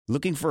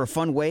Looking for a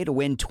fun way to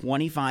win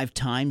 25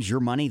 times your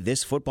money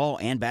this football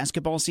and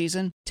basketball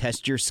season?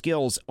 Test your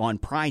skills on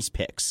Prize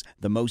Picks,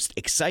 the most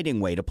exciting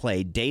way to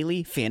play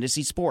daily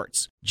fantasy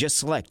sports. Just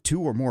select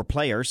 2 or more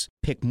players,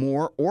 pick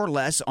more or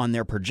less on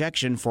their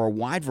projection for a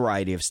wide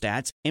variety of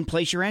stats, and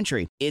place your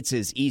entry. It's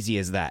as easy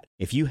as that.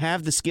 If you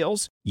have the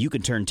skills, you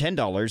can turn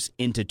 $10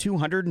 into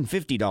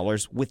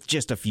 $250 with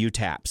just a few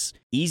taps.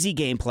 Easy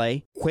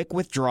gameplay, quick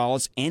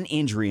withdrawals, and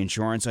injury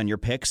insurance on your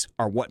picks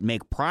are what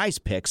make Prize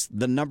Picks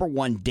the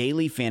 #1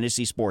 daily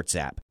fantasy sports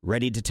app.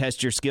 Ready to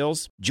test your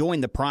skills?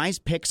 Join the Prize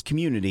Picks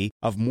community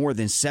of more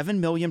than 7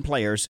 million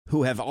players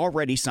who have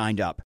already signed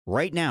up.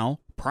 Right now,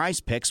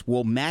 Prize Picks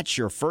will match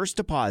your first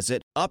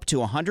deposit up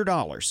to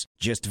 $100.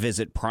 Just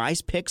visit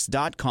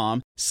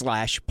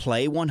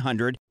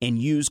prizepicks.com/play100 and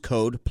use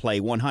code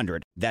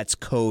play100. That's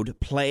code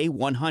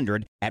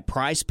play100 at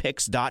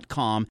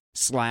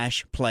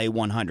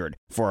prizepicks.com/play100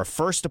 for a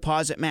first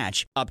deposit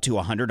match up to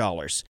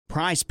 $100.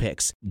 Prize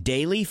Picks,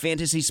 daily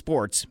fantasy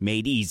sports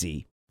made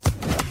easy.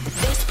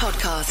 This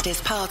podcast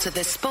is part of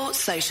the Sports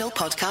Social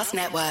Podcast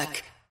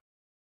Network.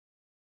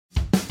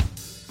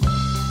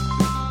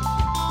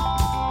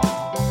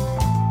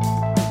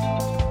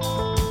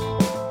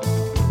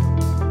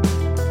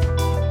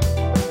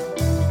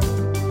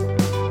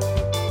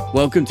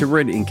 Welcome to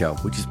Red Inker,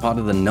 which is part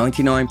of the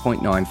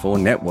 99.94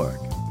 network.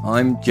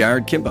 I'm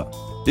Jared Kimber.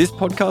 This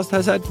podcast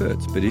has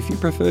adverts, but if you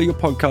prefer your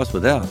podcast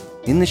without,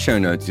 in the show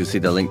notes you'll see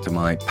the link to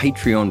my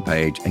Patreon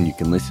page and you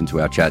can listen to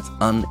our chats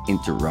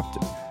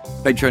uninterrupted.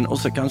 Patreon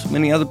also comes with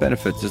many other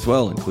benefits as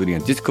well, including a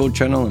Discord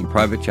channel and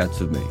private chats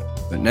with me.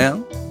 But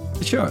now,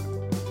 the show.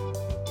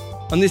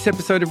 On this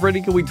episode of Red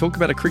Inker, we talk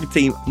about a cricket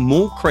team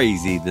more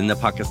crazy than the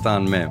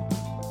Pakistan men.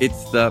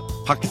 It's the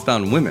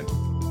Pakistan women.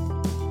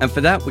 And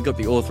for that, we got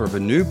the author of a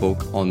new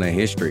book on their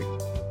history.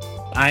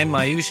 I'm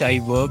Aayush. I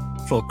work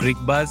for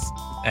CricBuzz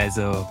as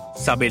a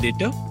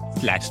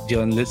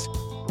sub-editor/journalist.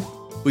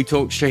 We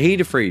talked Shahid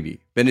Afridi,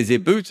 Benazir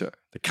Bhutto,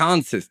 the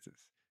Khan sisters,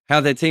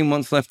 how their team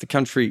once left the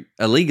country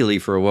illegally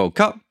for a World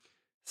Cup,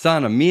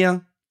 Sana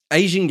Mia,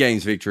 Asian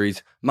Games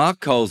victories, Mark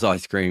Cole's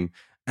ice cream,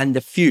 and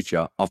the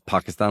future of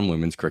Pakistan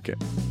women's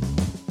cricket.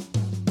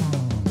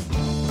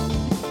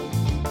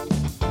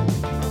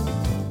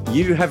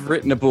 You have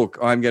written a book.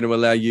 I'm going to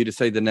allow you to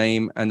say the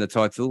name and the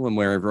title and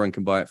where everyone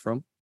can buy it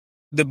from.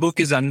 The book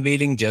is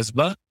Unveiling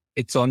Jazba.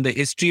 It's on the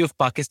history of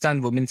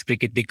Pakistan women's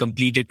cricket. They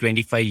completed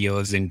 25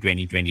 years in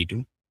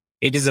 2022.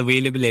 It is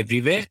available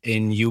everywhere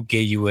in UK,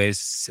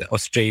 US,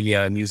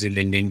 Australia, New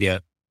Zealand,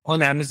 India,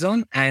 on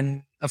Amazon,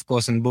 and of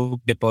course on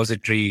Book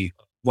Depository,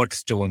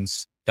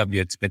 Waterstones,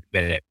 W.H. Smith,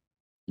 wherever.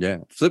 Yeah.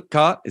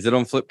 Flipkart. Is it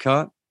on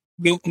Flipkart?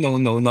 No,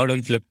 not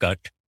on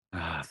Flipkart.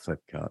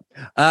 Flipkart.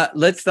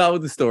 Let's start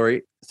with the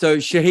story. So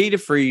Shahid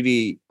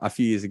Afridi a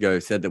few years ago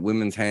said that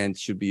women's hands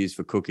should be used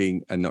for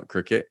cooking and not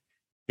cricket.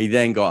 He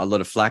then got a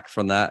lot of flack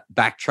from that,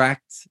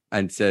 backtracked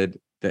and said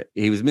that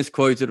he was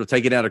misquoted or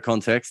taken out of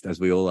context, as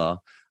we all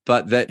are,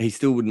 but that he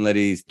still wouldn't let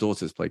his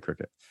daughters play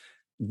cricket.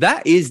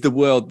 That is the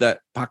world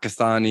that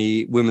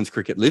Pakistani women's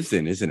cricket lives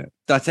in, isn't it?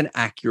 That's an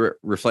accurate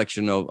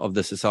reflection of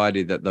the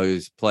society that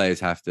those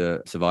players have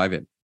to survive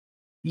in.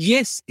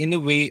 Yes, in a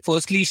way.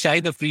 Firstly,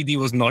 Shahid Afridi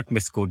was not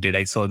misquoted.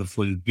 I saw the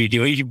full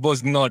video. He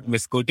was not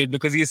misquoted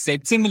because he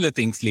said similar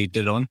things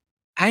later on.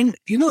 And,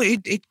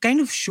 it kind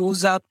of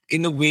shows up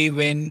in a way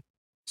when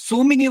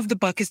so many of the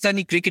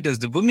Pakistani cricketers,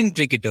 the women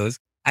cricketers,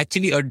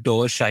 actually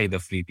adore Shahid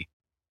Afridi.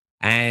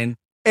 And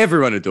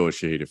everyone adores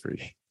Shahid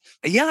Afridi.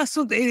 Yeah,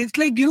 so it's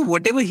like,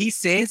 whatever he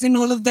says and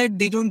all of that,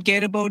 they don't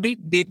care about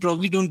it. They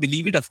probably don't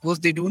believe it. Of course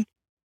they don't.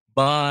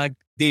 But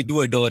they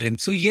do adore him.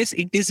 So yes,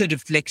 it is a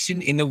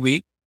reflection in a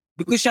way.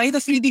 Because Shahid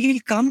Afridi,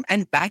 he'll come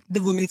and back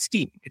the women's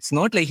team. It's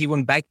not like he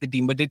won't back the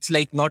team, but it's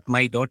like not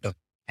my daughter.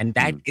 And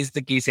that is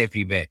the case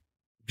everywhere.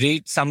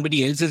 Great,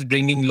 somebody else is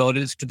bringing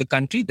laurels to the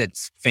country.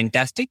 That's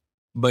fantastic.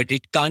 But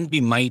it can't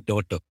be my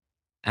daughter.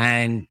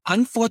 And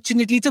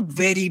unfortunately, it's a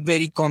very,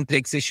 very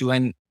complex issue.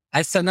 And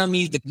as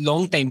Sanami, the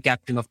long-time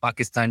captain of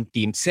Pakistan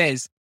team,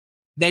 says,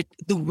 that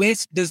the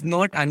West does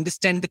not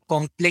understand the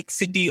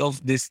complexity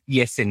of this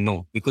yes and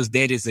no, because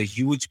there is a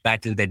huge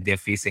battle that they're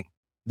facing.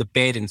 The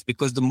parents,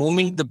 because the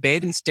moment the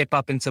parents step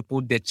up and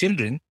support their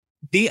children,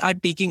 they are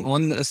taking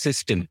on a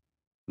system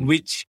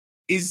which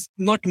is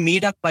not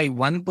made up by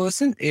one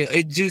person.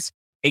 It just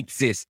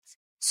exists.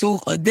 So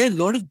there are a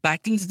lot of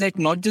battles that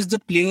not just the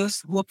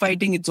players who are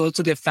fighting, it's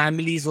also their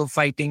families who are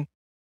fighting.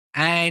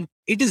 And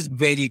it is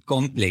very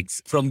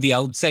complex. From the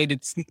outside,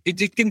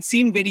 it can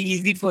seem very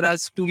easy for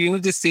us to,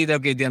 just say that,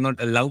 okay, they are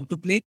not allowed to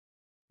play.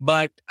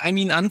 But I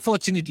mean,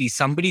 unfortunately,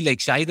 somebody like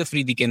Shahid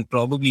Afridi can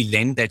probably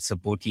lend that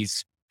support.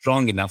 He's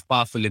strong enough,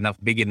 powerful enough,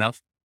 big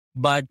enough.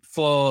 But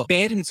for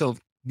parents of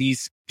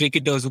these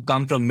cricketers who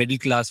come from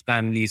middle-class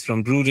families,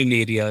 from rural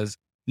areas,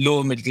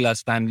 lower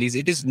middle-class families,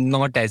 it is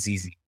not as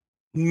easy.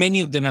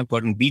 Many of them have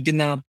gotten beaten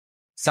up.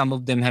 Some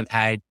of them have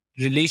had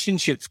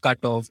relationships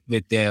cut off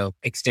with their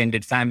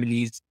extended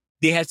families.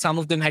 Some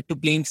of them had to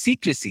play in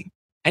secrecy.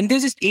 And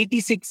there's just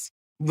 86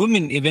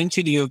 women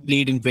eventually who have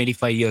played in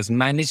 25 years,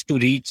 managed to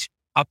reach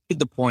up to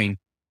the point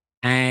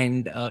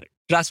And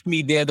trust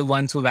me, they are the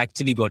ones who have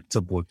actually got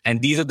support.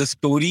 And these are the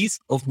stories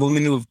of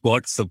women who have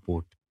got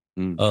support.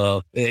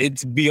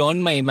 It's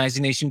beyond my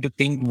imagination to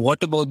think,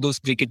 what about those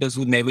cricketers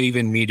who never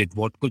even made it?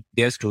 What could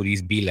their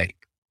stories be like?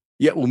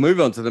 Yeah, we'll move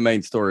on to the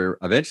main story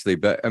eventually.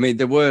 But I mean,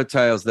 there were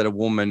tales that a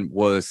woman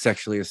was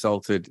sexually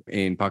assaulted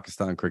in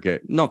Pakistan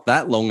cricket not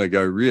that long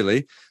ago,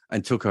 really,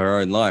 and took her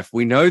own life.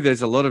 We know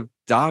there's a lot of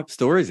dark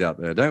stories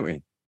out there, don't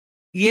we?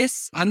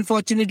 Yes,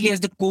 unfortunately, as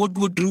the court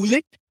would rule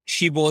it,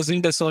 she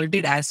wasn't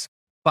assaulted. As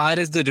far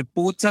as the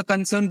reports are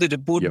concerned, the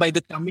report by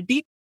the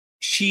committee,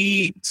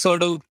 she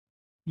sort of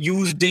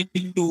used it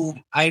to,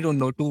 I don't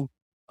know, to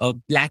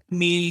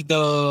blackmail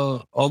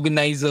the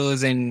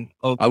organizers. And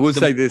I will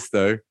say this,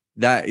 though.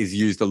 That is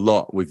used a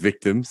lot with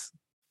victims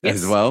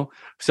as well.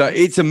 So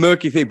it's a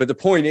murky thing. But the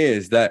point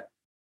is that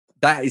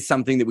is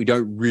something that we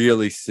don't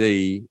really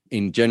see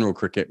in general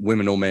cricket,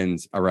 women or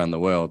men's around the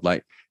world.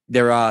 Like,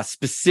 there are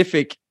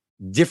specific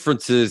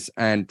differences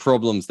and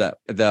problems that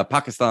the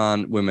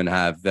Pakistan women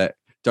have that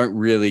don't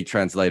really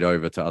translate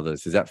over to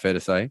others. Is that fair to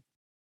say?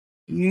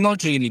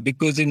 Not really,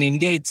 because in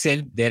India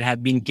itself, there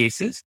have been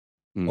cases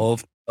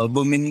of a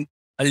woman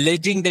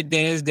alleging that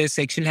there's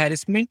sexual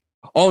harassment.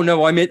 Oh,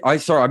 no, I meant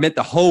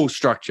the whole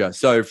structure.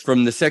 So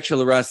from the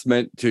sexual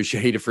harassment to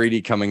Shahid Afridi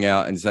coming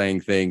out and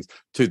saying things,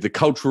 to the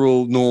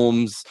cultural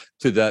norms,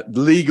 to the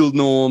legal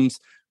norms,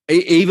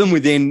 even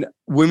within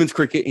women's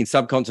cricket in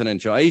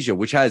subcontinental Asia,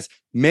 which has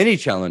many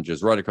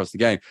challenges right across the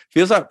game.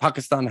 Feels like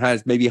Pakistan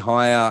has maybe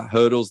higher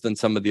hurdles than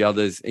some of the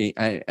others. And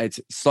it's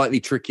slightly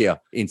trickier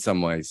in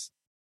some ways.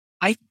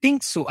 I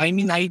think so. I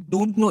mean, I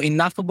don't know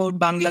enough about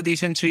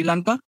Bangladesh and Sri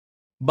Lanka,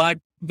 but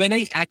when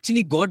I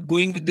actually got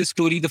going with this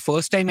story, the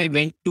first time I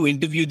went to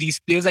interview these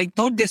players, I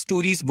thought their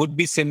stories would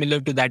be similar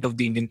to that of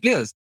the Indian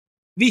players.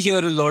 We hear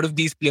a lot of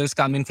these players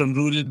coming from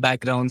rural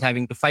backgrounds,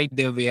 having to fight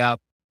their way up,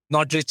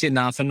 not rich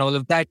enough and all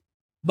of that.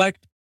 But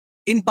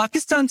in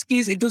Pakistan's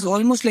case, it was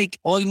almost like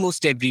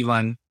almost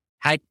everyone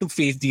had to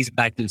face these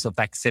battles of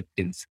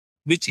acceptance,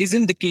 which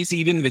isn't the case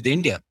even with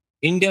India.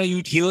 India,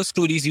 you'd hear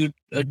stories, you'd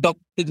talk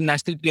to the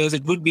national players.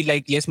 It would be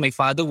like, yes, my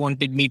father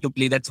wanted me to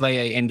play. That's why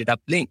I ended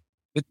up playing.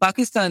 With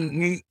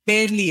Pakistan,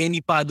 barely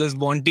any fathers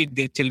wanted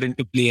their children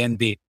to play, and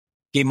they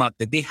came up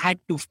that they had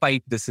to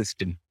fight the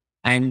system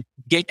and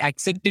get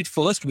accepted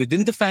first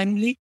within the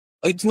family.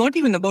 It's not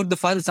even about the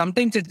father.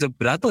 Sometimes it's the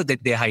brother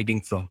that they're hiding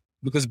from,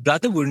 because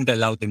brother wouldn't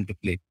allow them to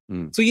play.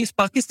 So yes,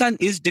 Pakistan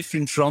is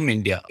different from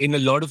India in a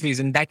lot of ways.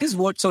 And that is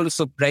what sort of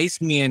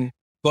surprised me and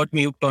got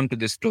me hooked onto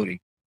this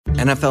story.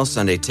 NFL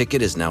Sunday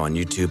Ticket is now on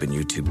YouTube and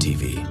YouTube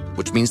TV,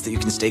 which means that you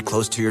can stay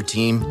close to your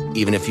team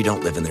even if you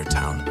don't live in their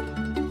town.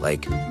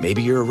 Like,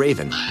 maybe you're a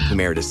Raven who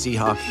married a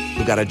Seahawk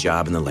who got a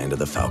job in the land of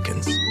the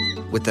Falcons.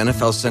 With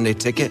NFL Sunday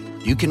Ticket,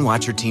 you can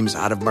watch your team's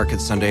out-of-market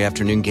Sunday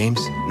afternoon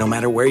games no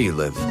matter where you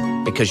live,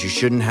 because you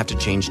shouldn't have to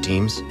change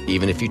teams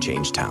even if you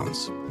change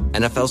towns.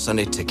 NFL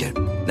Sunday Ticket,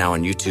 now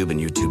on YouTube and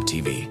YouTube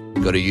TV.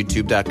 Go to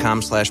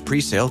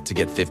youtube.com/presale to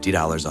get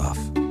 $50 off.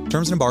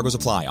 Terms and embargoes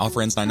apply.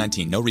 Offer ends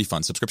 9/19. No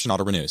refund. Subscription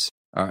auto renews.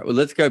 All right. Well,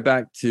 let's go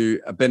back to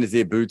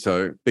Benazir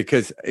Bhutto,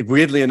 because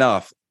weirdly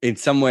enough, in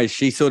some ways,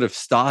 she sort of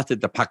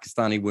started the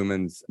Pakistani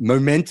women's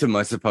momentum,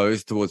 I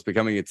suppose, towards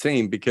becoming a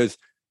team, because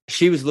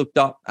she was looked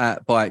up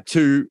at by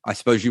two, I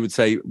suppose you would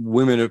say,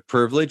 women of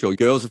privilege or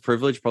girls of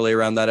privilege, probably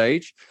around that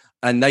age.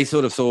 And they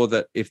sort of saw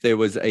that if there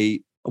was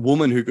a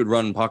woman who could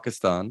run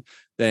Pakistan,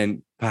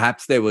 then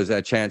perhaps there was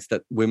a chance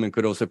that women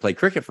could also play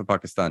cricket for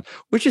Pakistan,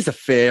 which is a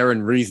fair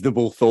and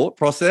reasonable thought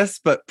process,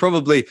 but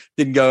probably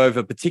didn't go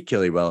over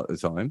particularly well at the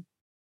time.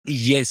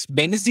 Yes,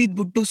 Benazir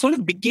Bhutto sort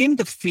of became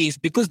the face,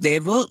 because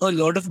there were a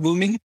lot of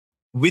women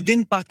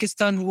within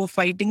Pakistan who were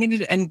fighting in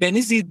it. And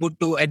Benazir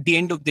Bhutto, at the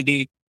end of the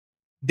day,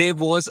 there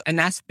was an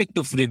aspect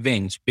of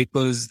revenge,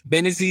 because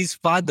Benazir's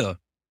father,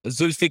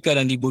 Zulfikar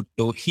Ali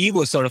Bhutto, he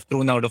was sort of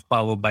thrown out of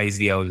power by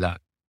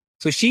Zia-ul-Haq.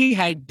 So she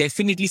had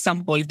definitely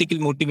some political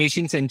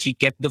motivations and she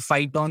kept the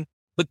fight on.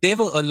 But there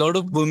were a lot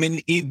of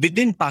women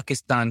within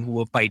Pakistan who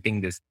were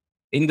fighting this.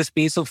 In the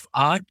space of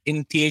art,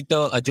 in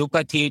theatre,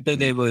 Ajoka theatre,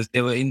 they were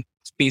in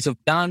space of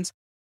dance,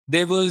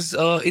 there was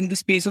in the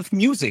space of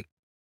music.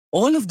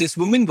 All of this,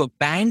 women were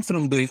banned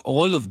from doing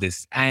all of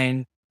this.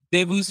 And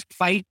there was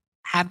fight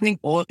happening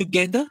all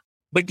together.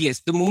 But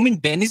yes, the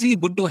moment Benazir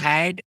Bhutto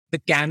had the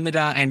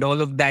camera and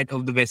all of that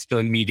of the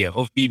Western media,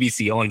 of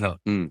BBC on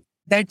her,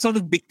 that sort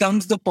of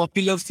becomes the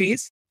popular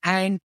face.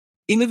 And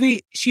in a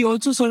way, she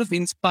also sort of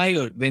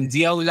inspired. When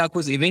Zia-ul-Haq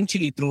was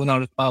eventually thrown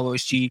out of power,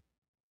 she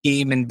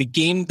came and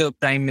became the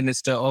prime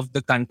minister of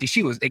the country.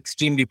 She was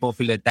extremely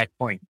popular at that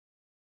point.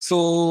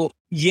 So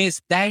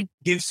yes, that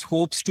gives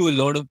hopes to a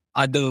lot of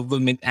other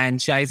women. And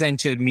Shaiza and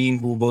Sharmeen,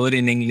 who were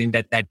in England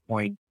at that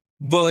point,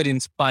 were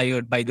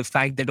inspired by the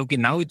fact that, okay,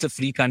 now it's a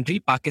free country.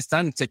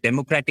 Pakistan, it's a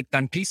democratic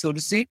country, so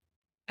to say.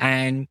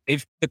 And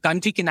if the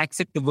country can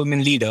accept a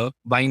women leader,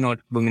 why not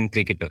women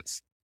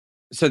cricketers?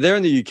 So they're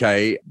in the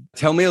UK.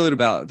 Tell me a little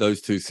about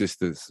those two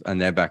sisters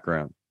and their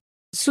background.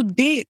 So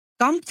they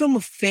come from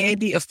a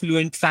fairly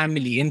affluent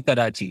family in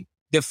Karachi.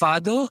 Their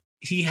father,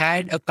 he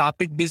had a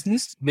carpet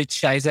business, which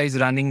Shaiza is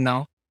running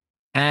now.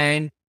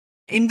 And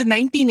in the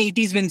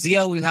 1980s, when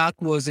Zia-ul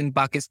Haq was in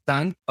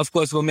Pakistan, of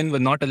course, women were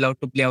not allowed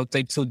to play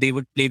outside. So they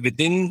would play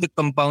within the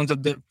compounds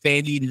of the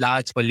fairly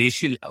large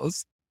palatial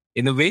house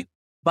in a way.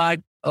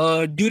 But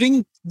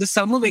during the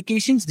summer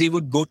vacations, they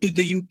would go to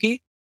the UK.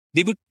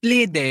 They would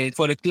play there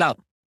for a club,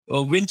 a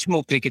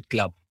Winchmore Cricket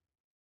Club.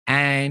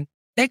 And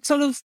that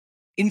sort of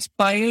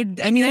inspired,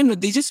 I mean, I don't know,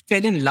 they just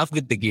fell in love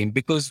with the game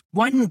because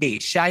one day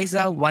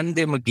Shaiza won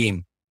them a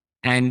game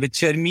and with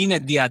Sharmeen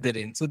at the other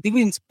end. So they were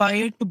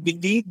inspired to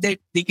believe that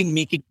they can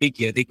make it big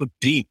here. They could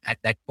dream at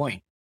that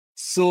point.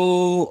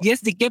 So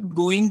yes, they kept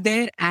going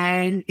there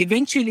and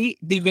eventually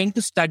they went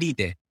to study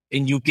there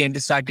in UK and they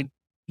started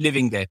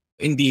living there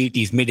in the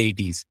 80s, mid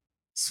 80s.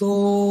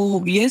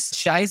 So yes,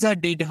 Shaiza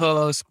did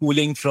her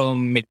schooling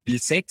from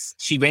Middlesex.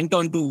 She went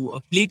on to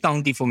play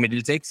county for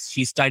Middlesex.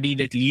 She studied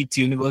at Leeds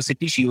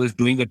University. She was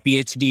doing a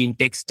PhD in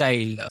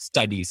textile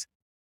studies.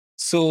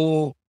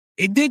 So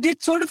they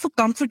did sort of a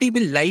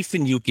comfortable life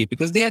in UK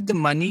because they had the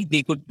money.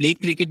 They could play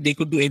cricket. They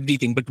could do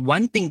everything. But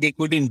one thing they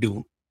couldn't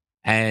do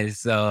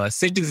as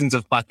citizens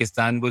of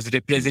Pakistan was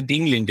represent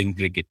England in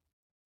cricket.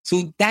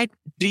 So that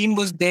dream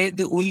was there.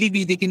 The only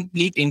way they can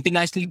play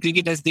international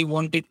cricket as they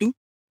wanted to,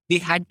 they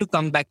had to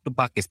come back to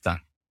Pakistan.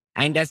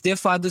 And as their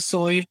father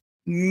saw it,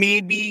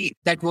 maybe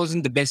that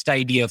wasn't the best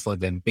idea for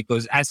them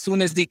because as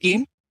soon as they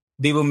came,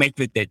 they were met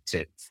with death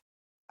threats.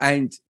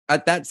 And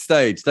at that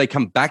stage, they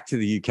come back to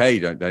the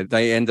UK, don't they?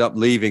 They end up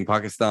leaving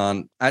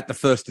Pakistan at the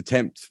first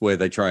attempt where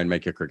they try and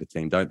make a cricket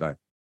team, don't they?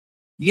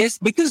 Yes,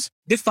 because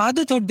their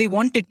father thought they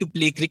wanted to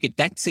play cricket.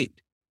 That's it.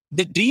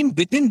 The dream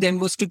within them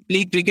was to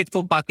play cricket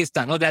for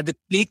Pakistan, or rather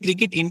play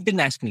cricket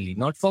internationally,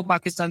 not for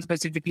Pakistan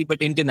specifically,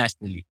 but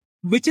internationally,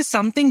 which is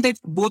something that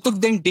both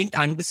of them didn't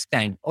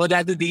understand, or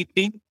rather they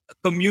didn't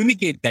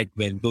communicate that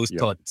well, those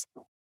thoughts.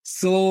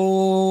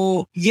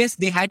 So yes,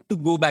 they had to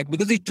go back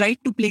because they tried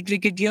to play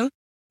cricket here.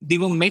 They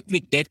were met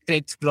with death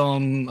threats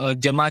from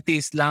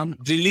Jamaat-e-Islam,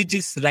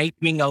 religious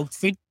right-wing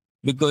outfit,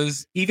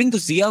 because even though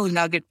Zia-ul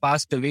Haq had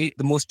passed away,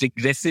 the most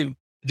aggressive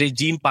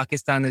regime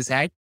Pakistan has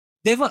had,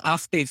 there were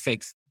after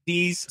effects.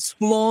 These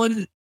small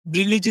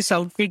religious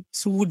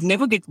outfits who would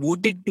never get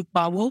voted to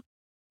power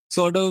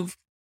sort of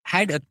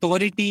had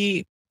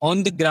authority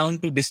on the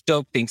ground to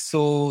disturb things.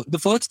 So the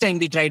first time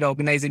they tried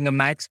organizing a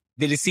match,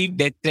 they received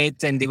death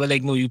threats and they were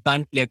like, no, you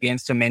can't play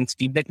against a men's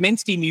team. That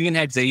men's team even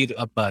had Zahir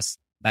Abbas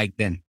back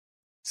then.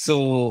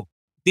 So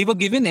they were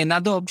given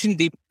another option.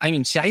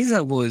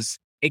 Shaiza was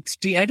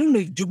extreme. I don't know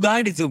if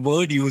Jugaad is a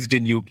word used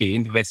in UK,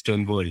 in the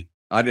Western world.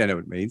 I don't know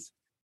what it means.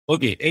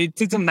 Okay,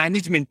 it's a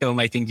management term,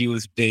 I think,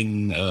 used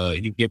in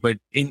UK. But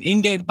in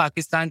India and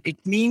Pakistan,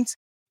 it means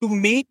to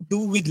make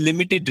do with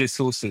limited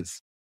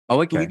resources.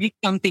 Oh, okay. To make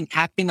something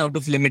happen out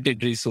of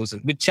limited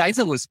resources, which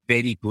Shaiza was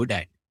very good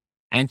at.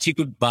 And she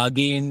could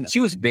bargain. She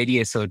was very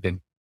assertive.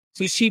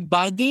 So she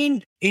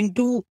bargained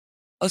into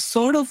a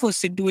sort of a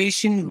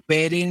situation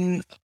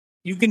wherein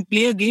you can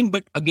play a game,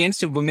 but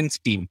against a women's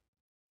team.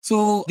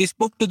 So they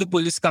spoke to the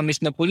police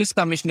commissioner. Police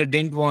commissioner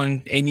didn't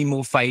want any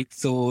more fights.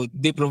 So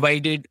they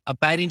provided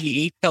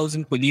apparently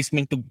 8,000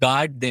 policemen to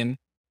guard them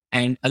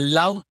and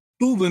allow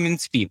two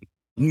women's team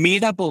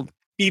made up of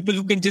people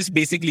who can just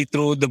basically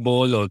throw the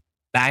ball or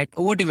bat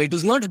or whatever. It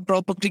was not a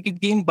proper cricket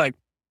game, but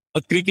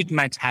a cricket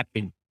match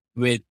happened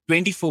where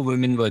 24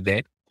 women were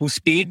there who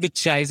stayed with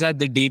Shaiza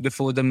the day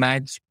before the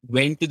match,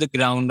 went to the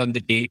ground on the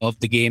day of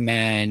the game.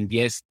 And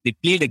yes, they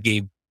played a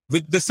game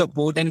with the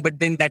support. But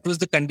then that was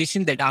the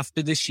condition that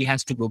after this, she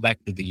has to go back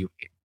to the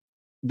UK.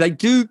 They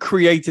do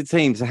create a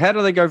team. So how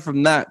do they go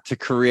from that to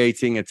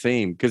creating a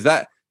team? Because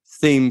that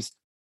seems,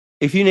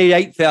 if you need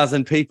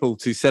 8,000 people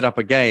to set up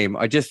a game,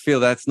 I just feel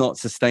that's not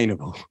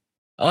sustainable.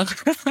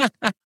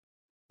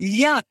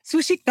 Yeah.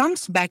 So she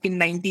comes back in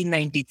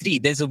 1993.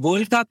 There's a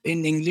World Cup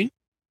in England.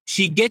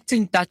 She gets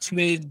in touch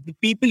with the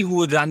people who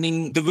were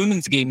running the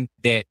women's game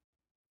there.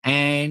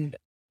 And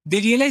they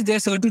realize there are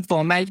certain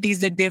formalities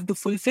that they have to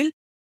fulfill.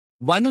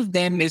 One of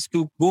them is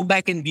to go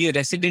back and be a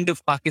resident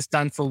of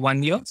Pakistan for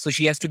 1 year. So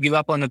she has to give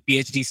up on her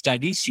PhD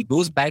studies. She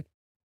goes back.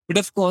 But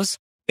of course,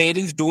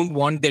 parents don't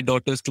want their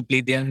daughters to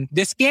play there.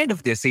 They're scared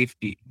of their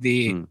safety.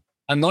 They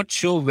are not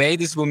sure where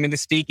this woman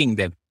is taking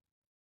them.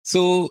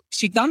 So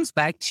she comes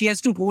back. She has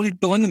to hold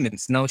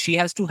tournaments. Now she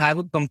has to have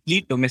a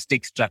complete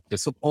domestic structure.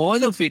 So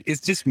all of it is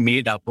just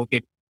made up.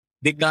 Okay,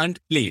 they can't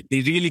play.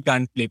 They really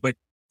can't play. But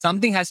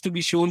something has to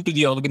be shown to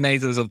the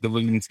organizers of the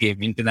women's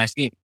game,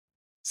 international game.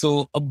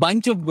 So a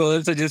bunch of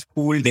girls are just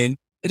pulled in.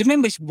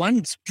 Remember,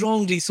 one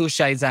strong resource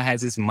Shaiza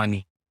has is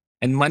money.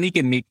 And money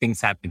can make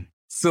things happen.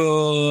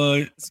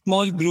 So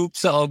small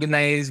groups are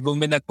organized,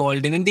 women are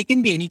called in, and they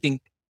can be anything.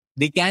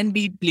 They can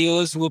be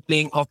players who are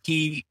playing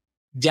hockey,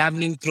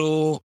 javelin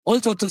throw, all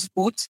sorts of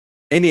sports.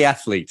 Any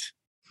athlete.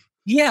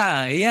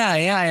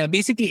 Yeah.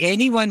 Basically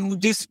anyone who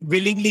just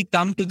willingly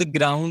come to the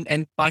ground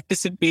and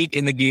participate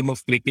in a game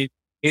of cricket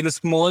in a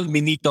small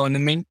mini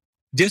tournament,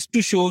 just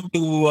to show to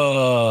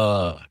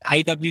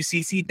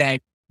IWCC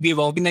that we have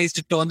organized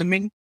a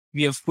tournament,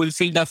 we have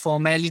fulfilled our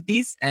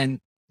formalities, and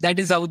that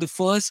is how the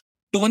first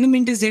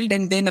tournament is held,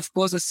 and then, of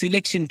course, a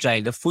selection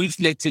trial, a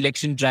full-fledged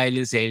selection trial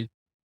is held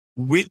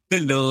with the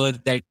lure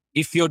that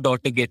if your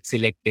daughter gets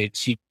selected,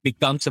 she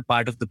becomes a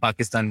part of the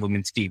Pakistan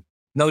women's team.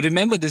 Now,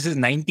 remember, this is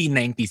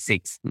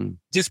 1996.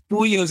 Just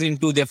 4 years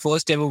into their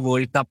first ever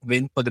World Cup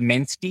win for the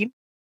men's team.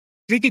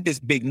 Cricket is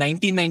big.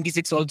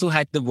 1996 also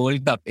had the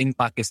World Cup in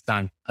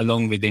Pakistan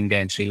along with India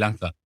and Sri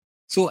Lanka.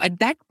 So at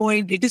that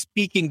point, it is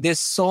peaking. There's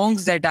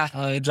songs that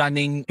are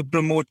running to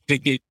promote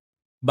cricket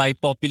by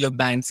popular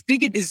bands.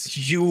 Cricket is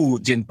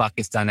huge in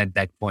Pakistan at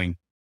that point.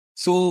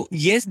 So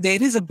yes,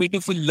 there is a bit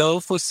of a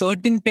love for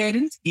certain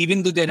parents,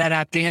 even though there are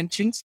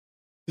apprehensions,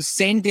 to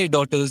send their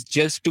daughters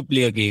just to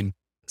play a game.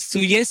 So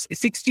yes,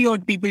 60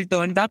 odd people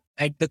turned up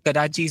at the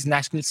Karachi's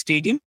National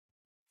Stadium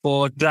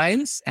for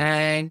trials,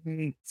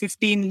 and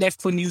 15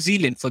 left for New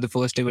Zealand for the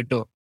first ever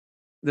tour.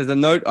 There's a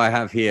note I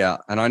have here,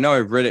 and I know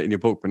I've read it in your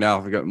book, but now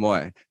I've forgotten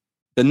why.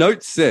 The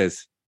note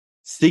says,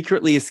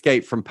 secretly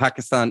escaped from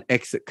Pakistan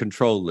exit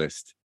control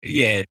list.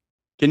 Yeah.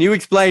 Can you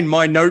explain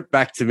my note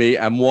back to me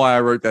and why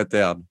I wrote that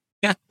down?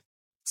 Yeah.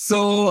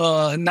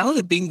 So now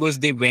the thing was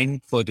they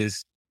went for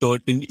this tour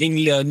to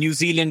England, New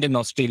Zealand and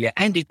Australia,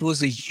 and it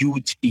was a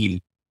huge deal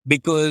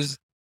because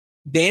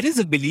there is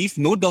a belief,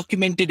 no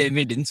documented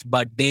evidence,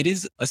 but there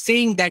is a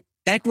saying that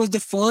that was the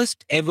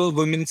first ever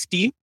women's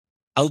team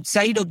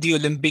outside of the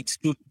Olympics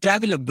to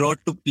travel abroad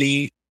to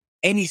play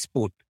any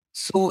sport.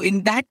 So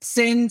in that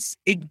sense,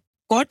 it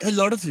got a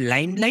lot of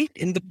limelight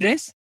in the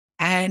press.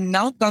 And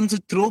now comes a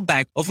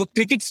throwback of a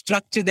cricket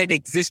structure that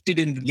existed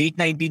in the late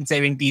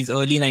 1970s,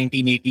 early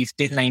 1980s,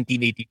 till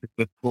 1980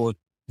 before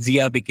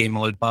Zia became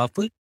all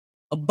powerful.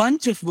 A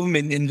bunch of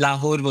women in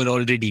Lahore were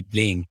already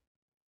playing.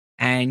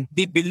 And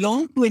they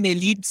belonged to an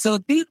elite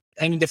circle.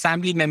 I mean, the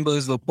family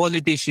members were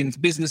politicians,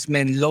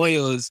 businessmen,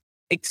 lawyers,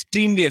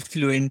 extremely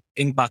affluent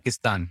in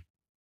Pakistan.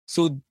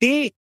 So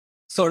they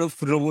sort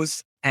of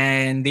rose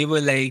and they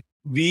were like,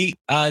 we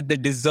are the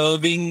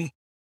deserving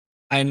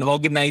and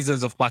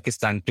organizers of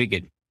Pakistan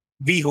cricket.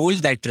 We hold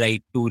that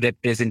right to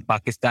represent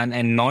Pakistan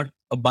and not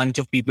a bunch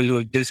of people who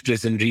have just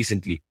risen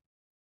recently.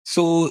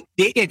 So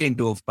they get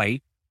into a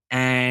fight.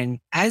 And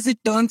as it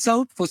turns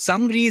out, for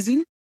some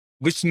reason,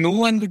 which no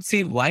one would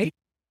say why,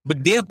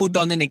 but they are put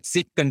on an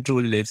exit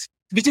control list,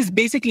 which is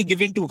basically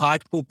given to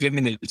hardcore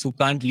criminals who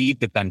can't leave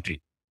the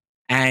country.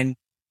 And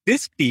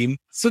this team,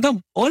 so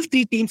now all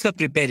three teams are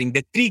preparing.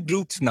 There are three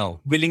groups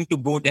now willing to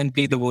go and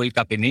play the World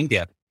Cup in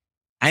India.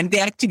 And they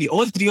actually,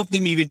 all three of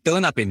them even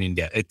turn up in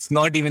India. It's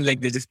not even like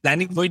they're just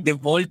planning for it.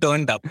 They've all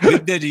turned up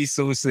with the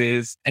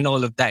resources and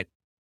all of that.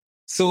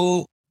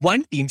 So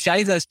one team,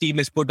 Shaiza's team,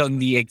 is put on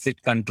the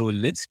exit control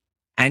list.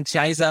 And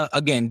Shaiza,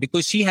 again,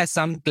 because she has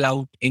some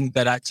clout in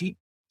Karachi,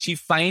 she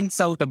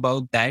finds out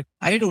about that.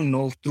 I don't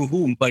know through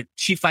whom, but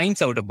she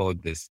finds out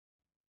about this.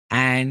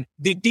 And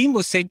the team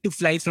was set to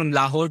fly from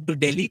Lahore to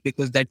Delhi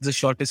because that's the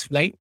shortest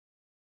flight.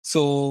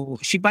 So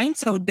she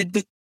finds out that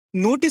the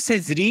notice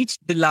has reached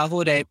the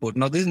Lahore airport.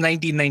 Now, this is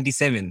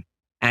 1997,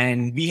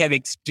 and we have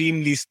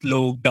extremely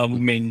slow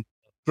government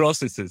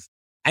processes,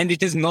 and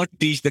it has not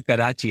reached the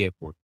Karachi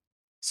airport.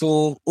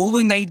 So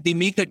overnight, they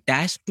make a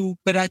dash to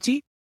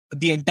Karachi.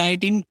 The entire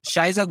team,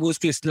 Shaiza goes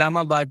to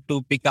Islamabad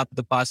to pick up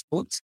the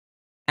passports,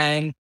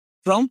 and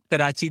from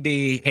Karachi,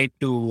 they head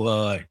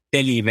to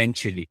Delhi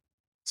eventually.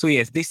 So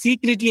yes, they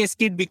secretly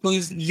escaped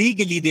because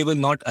legally they were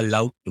not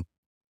allowed to.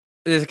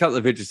 There's a couple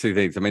of interesting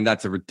things. I mean,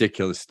 that's a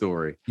ridiculous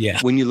story. Yeah.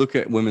 When you look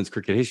at women's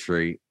cricket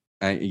history,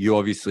 and you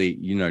obviously,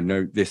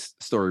 know this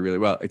story really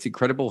well, it's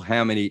incredible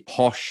how many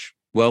posh,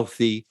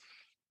 wealthy,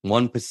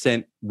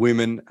 1%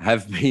 women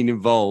have been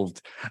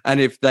involved. And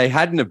if they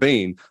hadn't have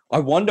been, I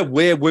wonder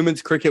where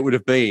women's cricket would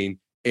have been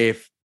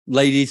if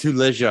Ladies Who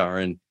Leisure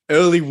and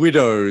Early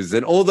Widows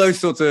and all those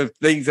sorts of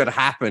things that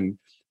happened.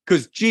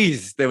 Because,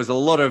 geez, there was a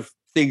lot of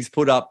things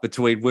put up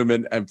between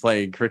women and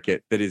playing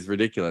cricket that is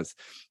ridiculous.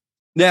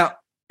 Now,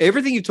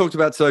 everything you talked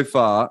about so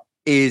far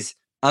is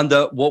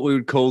under what we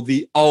would call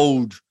the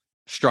old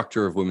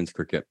structure of women's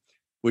cricket,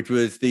 which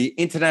was the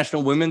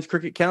International Women's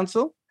Cricket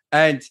Council.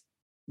 And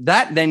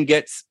that then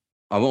gets,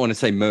 I won't want to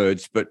say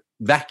merged, but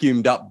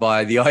vacuumed up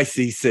by the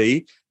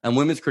ICC, and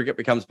women's cricket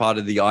becomes part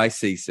of the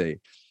ICC.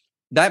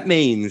 That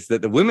means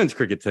that the women's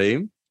cricket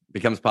team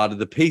becomes part of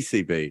the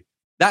PCB.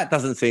 That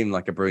doesn't seem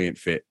like a brilliant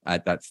fit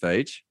at that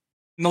stage.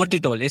 Not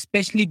at all,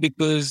 especially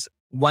because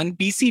one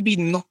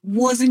PCB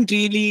wasn't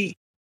really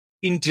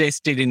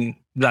interested in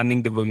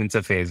running the women's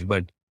affairs,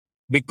 but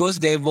because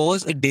there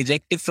was a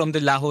directive from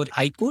the Lahore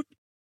High Court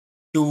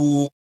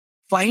to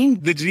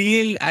find the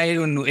real,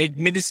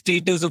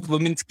 administrators of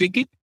women's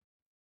cricket.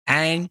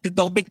 And to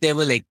top it, there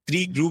were like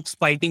three groups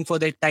fighting for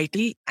that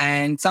title.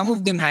 And some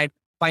of them had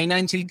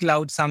financial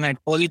clout, some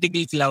had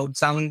political clout,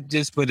 some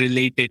just were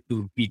related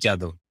to each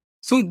other.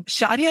 So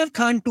Shahryar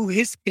Khan, to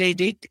his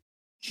credit,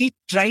 he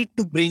tried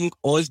to bring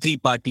all three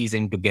parties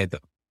in together.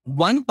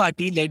 One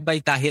party led by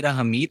Tahira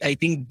Hamid, I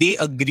think they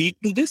agreed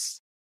to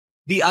this.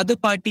 The other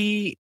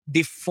party,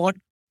 they fought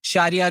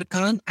Shahryar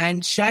Khan,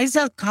 and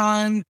Shaiza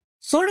Khan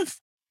sort of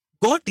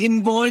got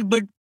involved,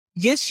 but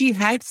yes, she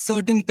had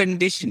certain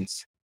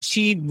conditions.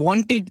 she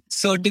wanted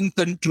certain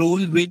control,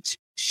 which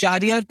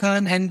Shahryar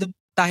Khan and the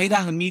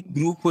Tahira Hamid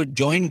group who had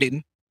joined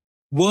in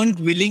weren't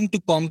willing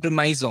to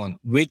compromise on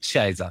with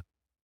Shaiza.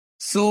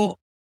 So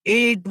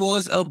it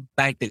was a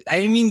battle.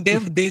 I mean,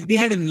 they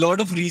had a lot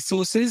of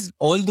resources.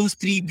 All those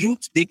three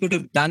groups, they could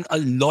have done a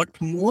lot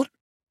more.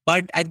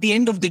 But at the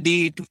end of the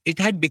day, it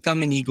had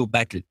become an ego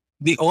battle.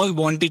 They all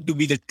wanted to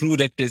be the true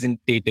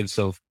representatives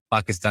of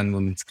Pakistan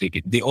women's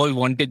cricket. They all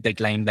wanted that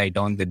limelight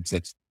on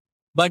themselves.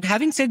 But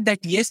having said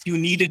that, yes, you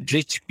needed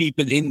rich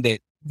people in there.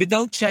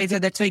 Without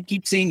Shaiza, that's why I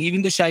keep saying,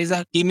 even though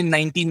Shaiza came in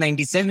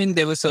 1997,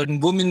 there were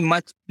certain women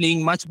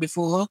playing much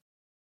before her.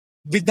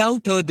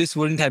 Without her, this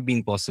wouldn't have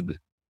been possible.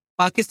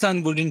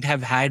 Pakistan wouldn't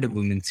have had a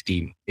women's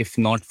team if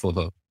not for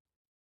her.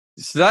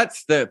 So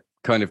that's the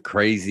kind of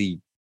crazy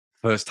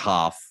first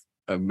half.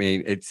 I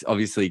mean, it's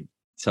obviously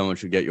someone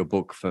should get your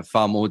book for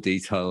far more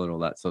detail and all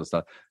that sort of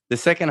stuff. The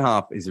second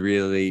half is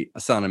really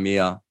Sana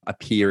Mir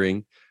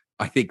appearing.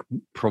 I think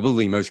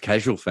probably most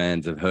casual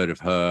fans have heard of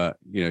her.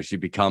 You know, she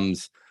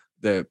becomes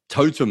the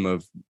totem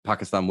of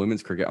Pakistan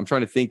women's cricket. I'm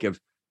trying to think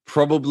of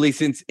probably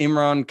since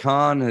Imran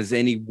Khan, has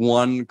any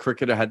one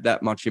cricketer had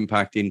that much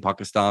impact in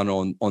Pakistan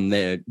on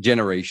their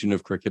generation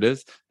of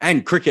cricketers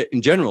and cricket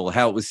in general,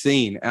 how it was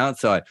seen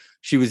outside.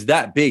 She was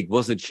that big,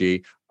 wasn't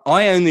she?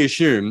 I only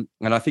assume,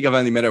 and I think I've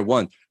only met her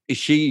once, is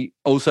she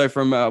also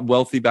from a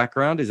wealthy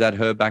background? Is that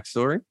her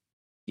backstory?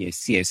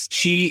 Yes.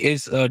 She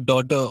is a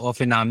daughter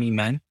of an army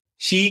man.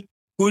 She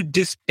could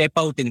just step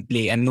out and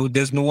play and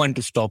there's no one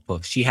to stop her.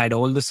 She had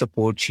all the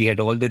support. She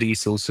had all the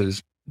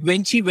resources.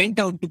 When she went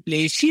out to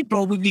play, she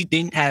probably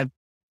didn't have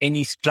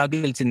any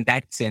struggles in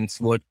that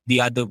sense, what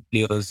the other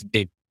players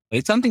did.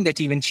 It's something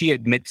that even she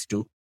admits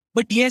to.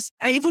 But yes,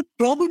 I would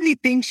probably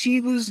think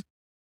she was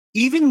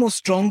even more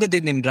stronger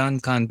than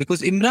Imran Khan,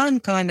 because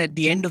Imran Khan, at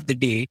the end of the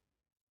day,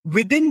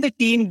 within the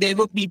team, there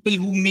were people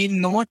who may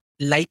not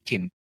like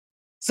him.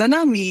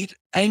 Sana Mir,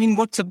 I mean,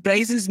 what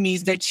surprises me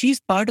is that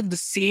she's part of the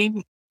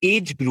same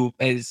age group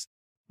as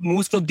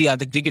most of the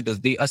other cricketers.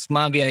 The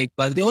Asma,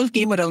 Iqbal, they all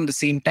came around the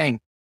same time.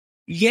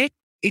 Yet,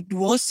 it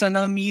was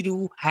Sana Mir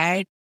who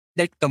had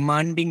that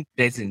commanding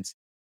presence.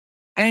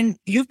 And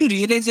you have to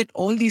realize that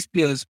all these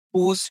players,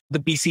 post the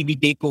PCB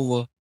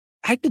takeover,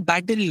 had to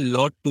battle a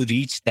lot to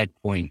reach that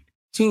point.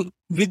 So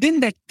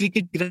within that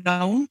cricket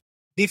ground,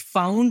 they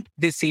found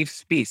their safe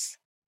space.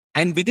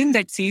 And within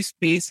that safe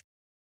space,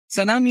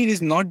 Sana Mir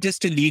is not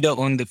just a leader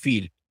on the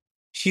field.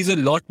 She's a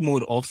lot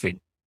more of it.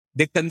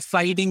 They're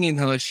confiding in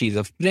her. She's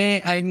a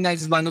friend. And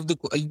as one of the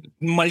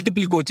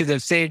multiple coaches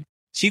have said,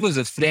 she was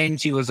a friend,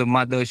 she was a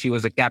mother, she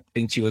was a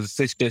captain, she was a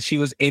sister, she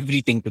was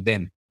everything to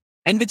them.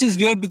 And which is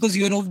weird because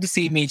you're of the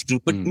same age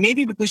group. But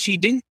maybe because she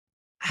didn't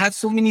have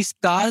so many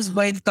stars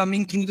while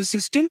coming through the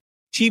system,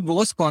 she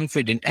was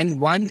confident. And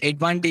one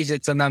advantage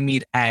that Sana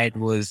Mir had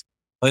was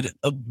her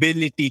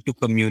ability to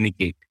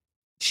communicate.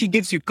 She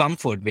gives you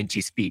comfort when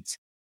she speaks.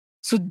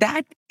 So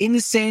that, in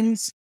a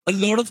sense, a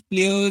lot of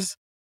players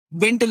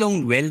went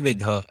along well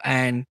with her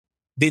and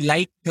they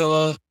liked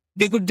her.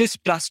 They could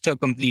just trust her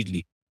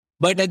completely.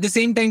 But at the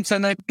same time,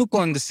 Sana took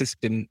on the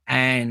system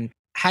and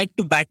had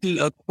to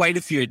battle quite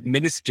a few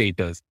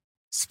administrators.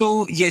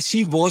 So yes,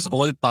 she was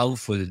all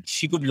powerful.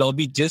 She could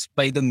lobby just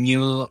by the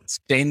mere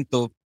strength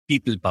of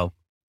people power.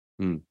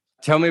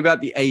 Tell me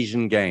about the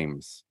Asian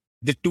Games.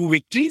 The 2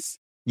 victories?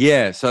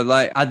 Yeah. So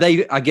are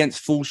they against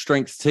full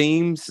strength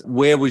teams?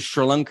 Where was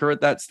Sri Lanka at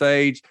that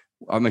stage?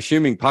 I'm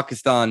assuming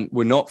Pakistan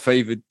were not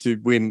favored to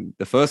win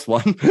the first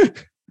one.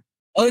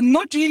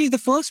 Not really. The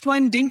first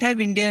one didn't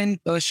have India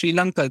and Sri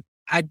Lanka.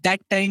 At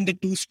that time, the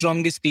 2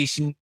 strongest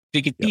Asian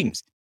cricket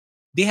teams.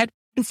 They had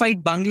to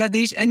fight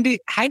Bangladesh and they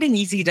had an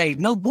easy ride.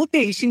 Now, both the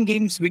Asian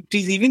Games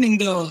victories, even in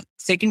the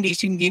second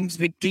Asian Games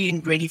victory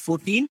in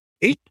 2014,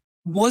 it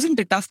wasn't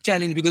a tough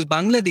challenge because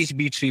Bangladesh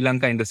beat Sri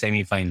Lanka in the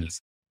semi-finals.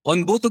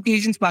 On both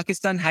occasions,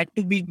 Pakistan had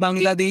to beat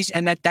Bangladesh,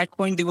 and at that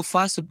point, they were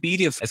far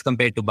superior as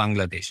compared to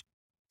Bangladesh.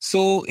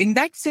 So in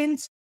that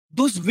sense,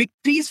 those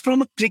victories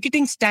from a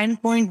cricketing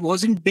standpoint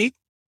wasn't big,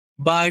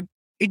 but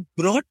it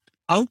brought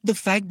out the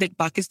fact that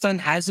Pakistan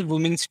has a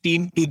women's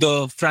team to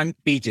the front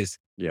pages.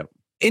 Yeah.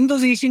 In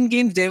those Asian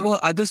Games, there were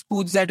other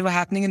sports that were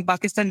happening, and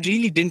Pakistan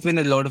really didn't win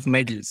a lot of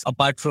medals,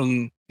 apart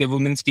from the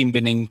women's team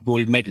winning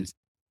gold medals.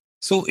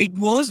 So it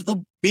was a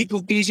big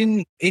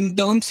occasion in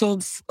terms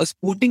of a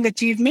sporting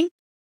achievement,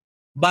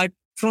 but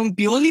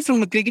purely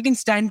from a cricketing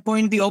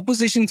standpoint, the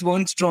oppositions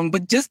weren't strong.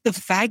 But just the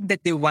fact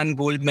that they won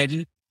gold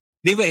medal,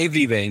 they were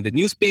everywhere in the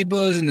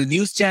newspapers, in the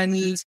news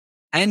channels,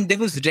 and there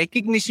was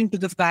recognition to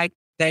the fact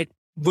that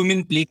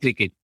women play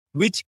cricket,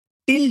 which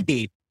till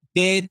date,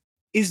 there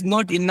is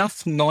not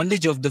enough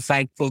knowledge of the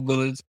fact for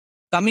girls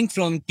coming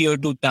from tier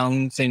 2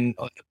 towns and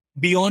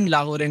beyond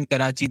Lahore and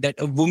Karachi that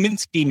a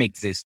women's team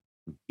exists.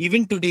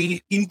 Even today,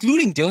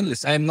 including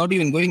journalists, I am not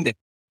even going there,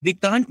 they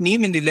can't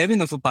name an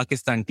 11 of a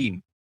Pakistan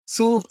team.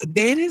 So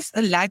there is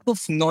a lack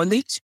of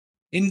knowledge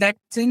in that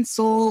sense.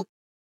 So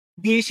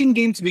the Asian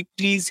Games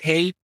victories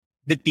helped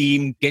the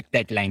team get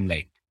that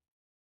limelight.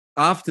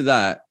 After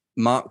that,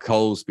 Mark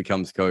Coles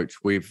becomes coach.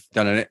 We've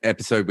done an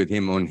episode with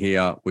him on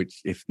here,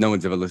 which if no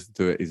one's ever listened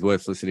to it, is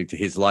worth listening to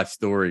his life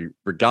story,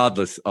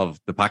 regardless of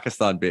the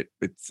Pakistan bit.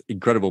 It's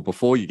incredible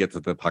before you get to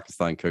the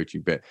Pakistan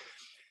coaching bit.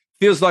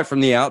 Feels like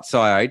from the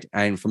outside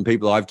and from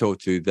people I've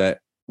talked to that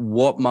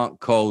what Mark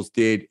Coles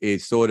did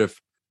is sort of,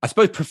 I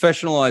suppose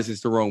professionalize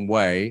is the wrong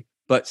way,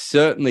 but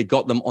certainly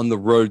got them on the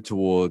road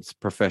towards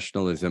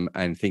professionalism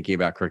and thinking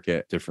about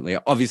cricket differently.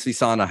 Obviously,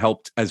 Sana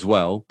helped as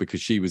well because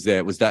she was there.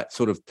 It was that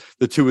sort of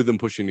the two of them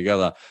pushing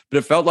together. But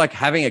it felt like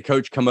having a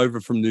coach come over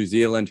from New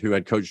Zealand who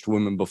had coached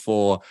women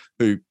before,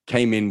 who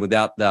came in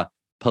without the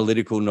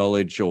political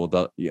knowledge or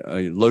the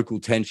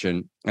local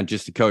tension and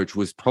just a coach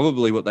was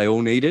probably what they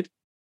all needed.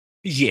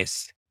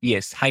 Yes,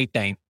 high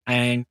time.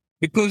 And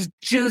because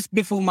just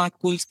before Mark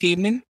Coles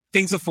came in,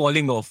 things are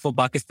falling off for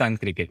Pakistan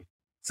cricket.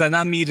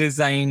 Sanami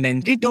resigned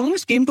and it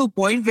almost came to a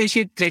point where she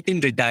had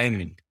threatened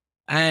retirement.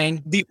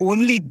 And the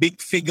only big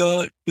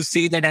figure to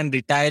say that I'm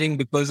retiring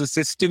because the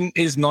system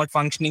is not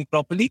functioning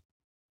properly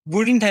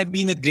wouldn't have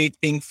been a great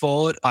thing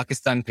for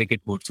Pakistan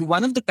cricket board. So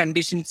one of the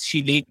conditions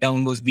she laid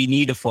down was we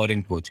need a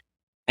foreign coach.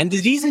 And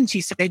the reason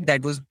she said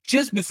that was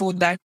just before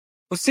that,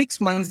 for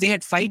 6 months, they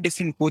had 5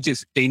 different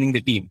coaches training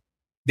the team.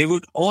 They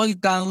would all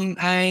come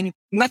and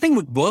nothing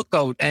would work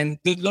out. And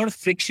there's a lot of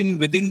friction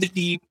within the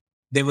team.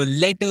 There were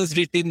letters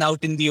written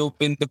out in the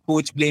open, the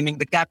coach blaming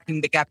the captain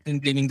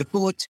blaming the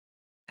coach.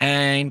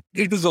 And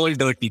it was all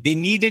dirty. They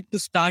needed to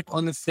start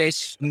on a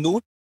fresh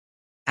note.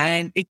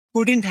 And it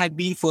couldn't have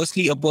been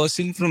firstly a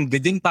person from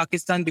within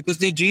Pakistan because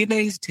they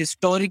realized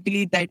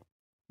historically that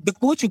the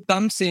coach who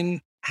comes in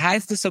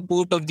has the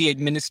support of the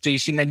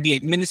administration and the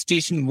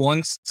administration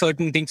wants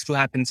certain things to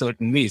happen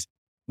certain ways,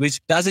 which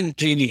doesn't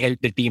really help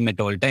the team at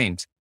all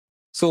times.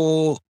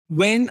 So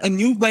when a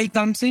new guy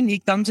comes in, he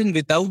comes in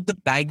without the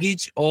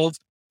baggage of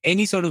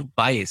any sort of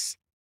bias.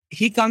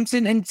 He comes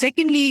in. And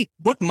secondly,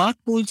 what Mark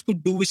Coles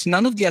could do, which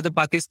none of the other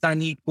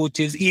Pakistani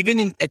coaches,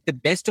 even at the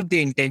best of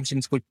their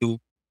intentions could do,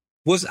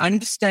 was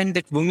understand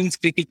that women's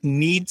cricket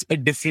needs a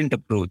different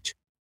approach.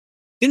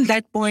 Till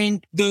that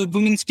point, the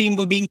women's team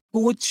were being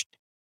coached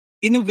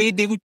in a way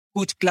they would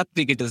coach club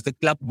cricketers, the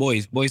club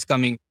boys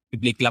coming to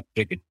play club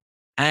cricket.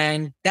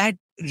 And that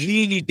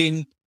really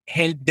didn't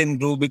help them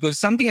grow because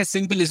something as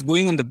simple as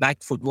going on the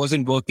back foot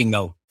wasn't working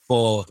out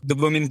for the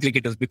women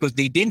cricketers because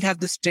they didn't have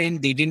the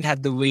strength, they didn't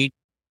have the weight,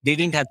 they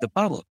didn't have the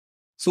power.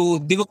 So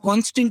they were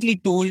constantly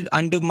told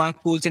under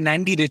Mark Coles, and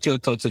Andy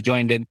Richards also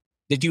joined in,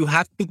 that you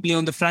have to play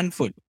on the front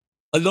foot.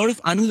 A lot of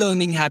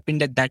unlearning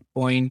happened at that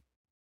point.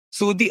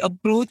 So the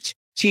approach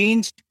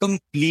changed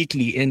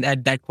completely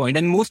at that point.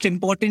 And most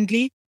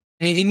importantly,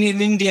 in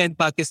India and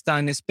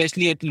Pakistan,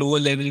 especially at lower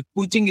level,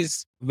 coaching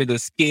is with a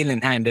scale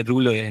in hand, a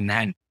ruler in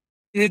hand.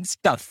 It's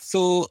tough.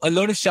 So a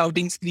lot of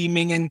shouting,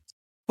 screaming, and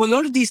for a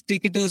lot of these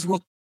cricketers who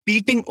are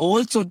beating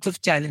all sorts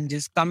of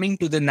challenges, coming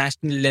to the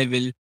national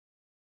level,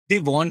 they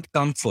want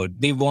comfort.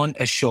 They want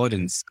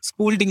assurance.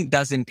 Scolding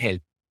doesn't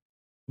help,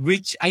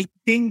 which I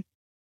think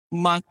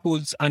Mark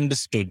Coles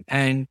understood.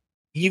 And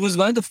he was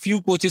one of the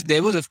few coaches.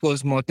 There was, of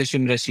course,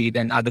 Muhtashim Rashid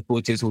and other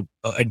coaches who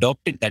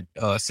adopted that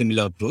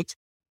similar approach.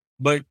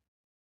 But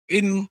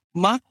in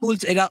Mark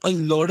Coles' era, a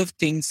lot of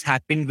things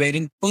happened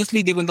wherein,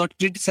 firstly, they were not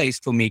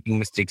criticized for making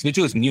mistakes, which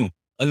was new.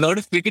 A lot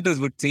of cricketers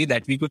would say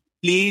that we could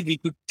play, we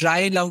could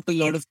trial out a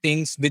lot of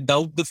things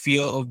without the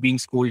fear of being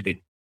scolded,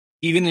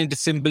 even in a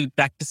simple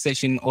practice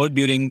session or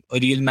during a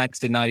real match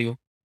scenario.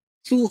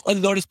 So a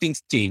lot of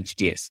things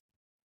changed, yes.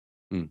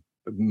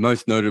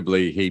 Most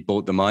notably, he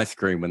bought them ice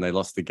cream when they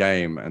lost the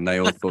game and they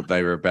all thought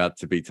they were about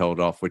to be told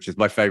off, which is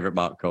my favorite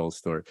Mark Coles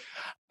story.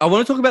 I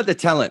want to talk about the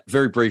talent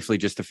very briefly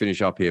just to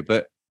finish up here,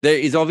 but there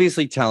is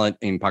obviously talent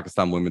in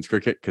Pakistan women's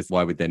cricket because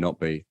why would there not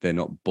be? They're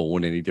not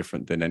born any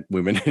different than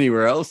women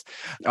anywhere else.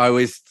 I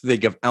always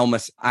think of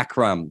Almas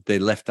Akram, the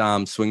left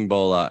arm swing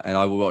bowler, and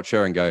I will watch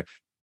her and go,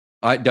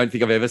 I don't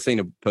think I've ever seen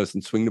a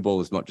person swing the ball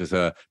as much as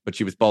her, but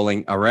she was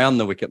bowling around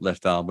the wicket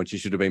left arm when she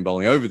should have been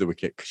bowling over the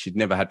wicket because she'd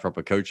never had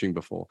proper coaching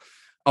before.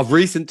 Of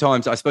recent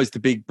times, I suppose the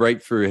big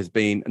breakthrough has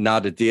been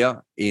Nada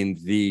Dia in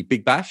the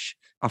Big Bash.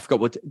 I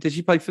forgot did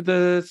she play for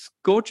the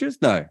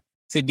Scorchers? No.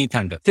 Sydney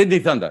Thunder.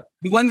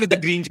 The one with the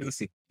green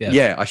jersey.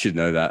 Yeah, I should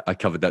know that. I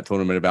covered that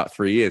tournament about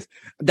 3 years.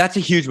 That's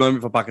a huge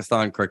moment for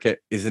Pakistan cricket,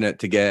 isn't it?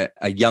 To get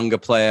a younger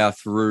player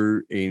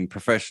through in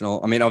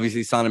professional. I mean,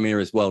 obviously, Sana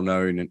Mir is well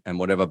known and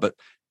whatever, but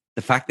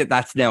the fact that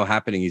that's now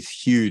happening is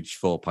huge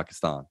for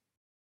Pakistan.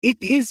 It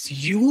is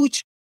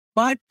huge,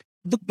 but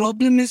the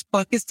problem is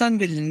Pakistan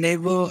will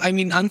never,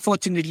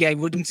 unfortunately, I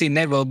wouldn't say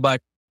never,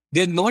 but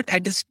they're not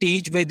at a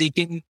stage where they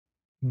can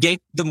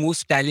get the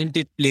most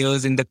talented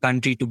players in the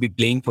country to be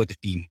playing for the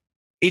team.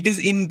 It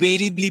is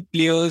invariably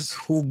players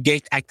who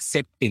get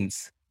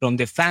acceptance from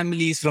their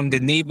families, from their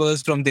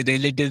neighbors, from their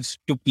relatives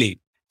to play.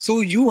 So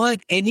you are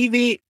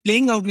anyway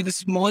playing out with a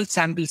small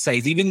sample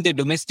size. Even the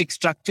domestic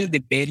structure, they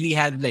barely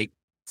have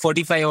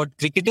 45 odd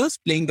cricketers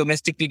playing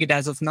domestic cricket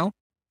as of now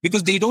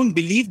because they don't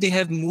believe they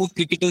have more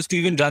cricketers to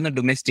even run a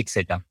domestic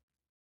setup.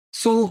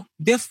 So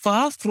they're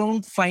far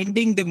from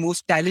finding the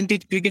most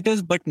talented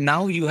cricketers, but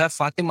now you have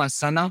Fatima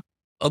Sana,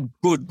 a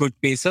good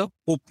pacer,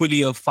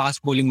 hopefully a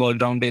fast bowling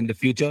all-rounder in the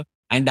future,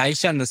 and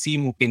Aisha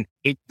Naseem who can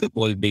hit the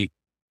ball big.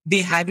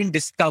 They haven't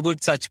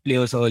discovered such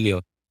players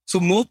earlier. So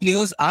more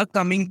players are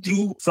coming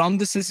through from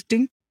the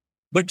system,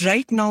 but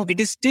right now it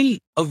is still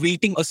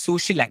awaiting a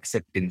social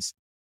acceptance.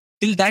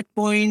 Till that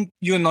point,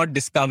 you're not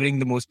discovering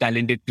the most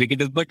talented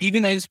cricketers. But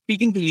even I was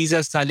speaking to Lisa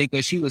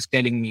Salekar, she was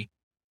telling me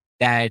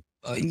that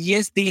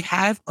yes, they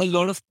have a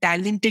lot of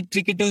talented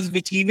cricketers,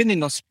 which even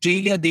in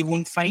Australia, they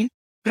won't find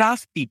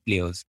crafty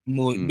players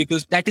more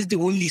because that is the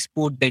only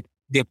sport that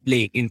they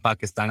play in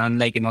Pakistan,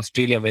 unlike in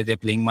Australia where they're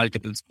playing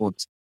multiple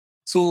sports.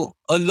 So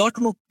a lot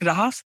more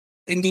craft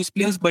in those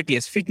players, but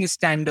yes, fitness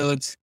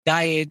standards,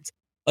 diets,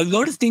 a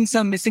lot of things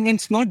are missing and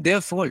it's not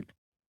their fault.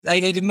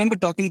 I remember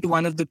talking to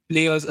one of the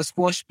players, a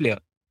squash player.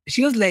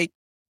 She was like,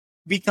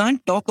 we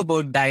can't talk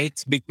about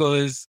diets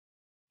because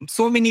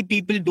so many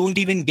people don't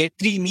even get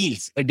 3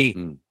 meals a day.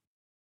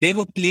 There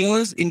were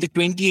players in the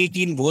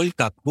 2018 World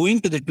Cup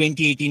going to the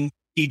 2018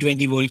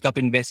 T20 World Cup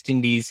in West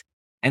Indies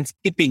and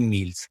skipping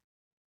meals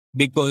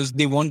because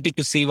they wanted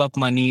to save up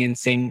money and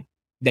send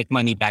that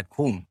money back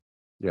home.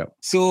 Yeah.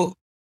 So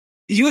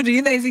you're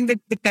realizing that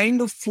the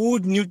kind of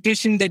food,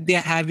 nutrition that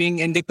they're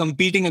having, and they're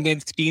competing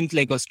against teams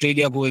like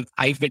Australia who have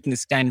high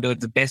fitness standards,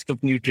 the best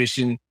of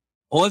nutrition,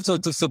 all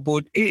sorts of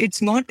support.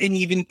 It's not an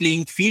even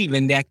playing field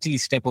when they actually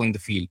step on the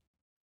field.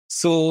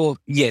 So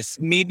yes,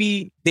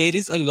 maybe there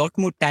is a lot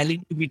more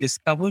talent to be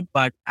discovered,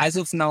 but as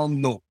of now,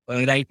 no.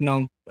 Right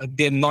now,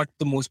 they're not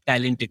the most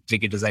talented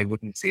cricketers. I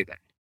wouldn't say that.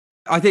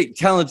 I think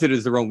talented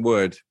is the wrong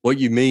word. What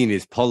you mean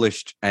is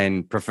polished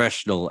and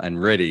professional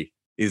and ready,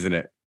 isn't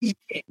it?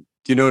 Yeah.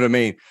 Do you know what I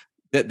mean?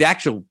 The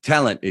actual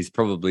talent is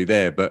probably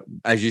there, but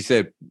as you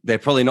said, they're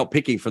probably not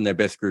picking from their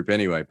best group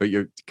anyway, but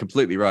you're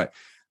completely right.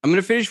 I'm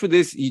going to finish with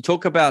this. You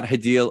talk about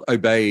Hadil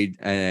Obaid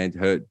and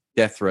her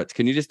death threats.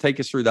 Can you just take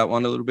us through that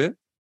one a little bit?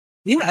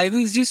 Yeah, I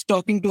was just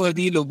talking to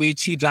Hadil Obaid.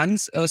 She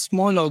runs a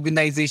small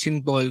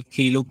organization called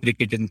Khelo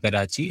Cricket in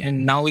Karachi,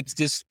 and now it's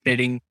just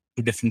spreading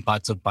to different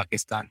parts of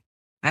Pakistan.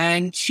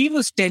 And she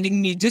was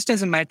telling me, just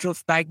as a matter of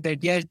fact,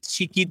 that yeah,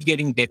 she keeps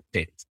getting death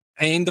threats.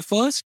 And in the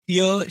first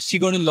year, she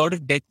got a lot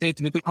of death threats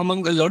because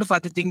among a lot of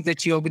other things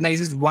that she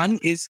organizes, one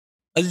is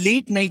a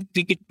late night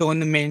cricket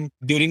tournament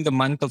during the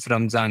month of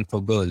Ramzan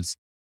for girls.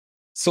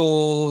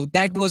 So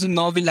that was a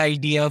novel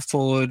idea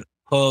for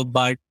her,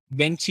 but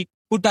when she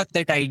put up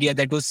that idea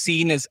that was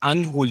seen as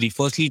unholy,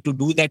 firstly to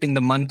do that in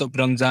the month of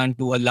Ramzan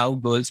to allow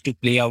girls to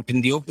play out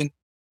in the open,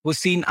 was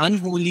seen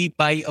unholy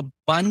by a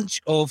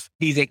bunch of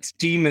these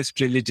extremist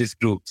religious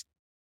groups.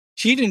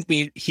 She didn't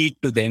pay heed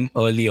to them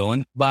early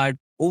on, but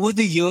over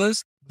the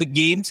years, the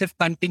games have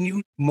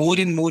continued. More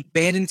and more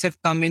parents have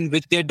come in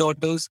with their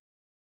daughters.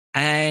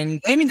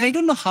 And I mean, I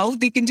don't know how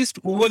they can just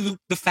overlook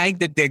the fact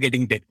that they're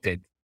getting death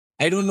threats.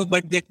 I don't know,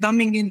 but they're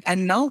coming in.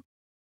 And now,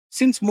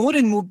 since more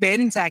and more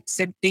parents are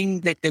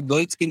accepting that the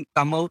girls can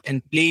come out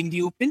and play in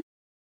the open,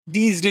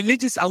 these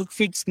religious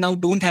outfits now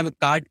don't have a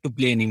card to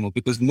play anymore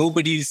because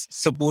nobody's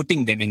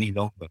supporting them any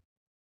longer.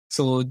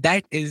 So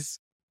that is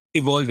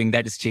evolving,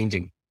 that is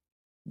changing.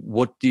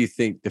 What do you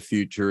think the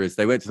future is?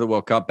 They went to the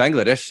World Cup.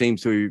 Bangladesh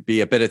seems to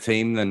be a better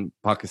team than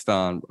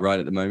Pakistan right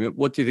at the moment.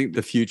 What do you think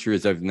the future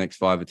is over the next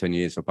 5 or 10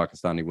 years for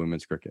Pakistani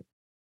women's cricket?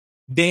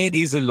 There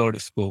is a lot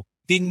of scope.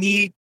 They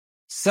need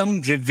some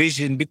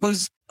revision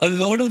because a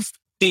lot of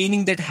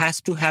training that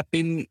has to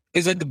happen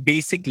is at the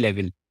basic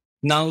level.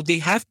 Now they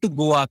have to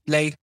go up.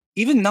 Like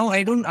even now,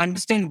 I don't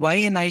understand why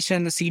an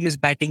Aisha Naseem is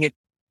batting at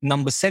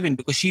number 7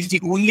 because she's the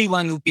only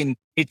one who can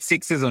hit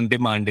sixes on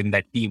demand in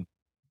that team.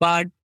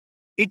 But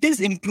it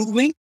is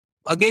improving.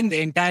 Again,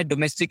 the entire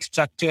domestic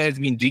structure has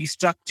been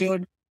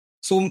restructured.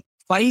 So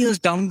 5 years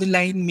down the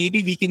line,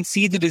 maybe we can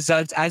see the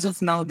results. As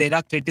of now, there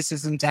are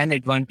criticisms and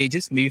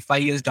advantages. Maybe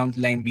 5 years down the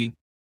line, we'll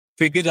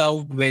figure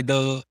out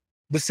whether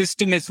the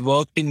system has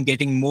worked in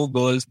getting more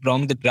girls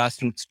from the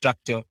grassroots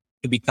structure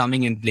to be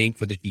coming and playing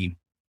for the team.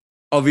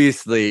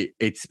 Obviously,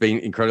 it's been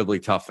incredibly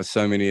tough for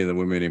so many of the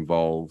women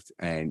involved.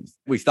 And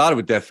we started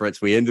with death threats.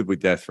 We ended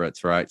with death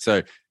threats, right?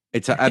 So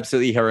it's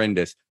absolutely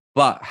horrendous.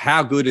 But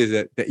how good is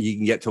it that you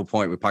can get to a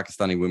point with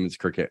Pakistani women's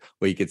cricket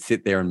where you could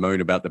sit there and moan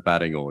about the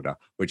batting order,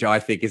 which I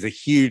think is a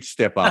huge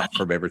step up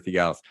from everything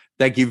else.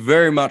 Thank you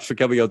very much for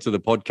coming on to the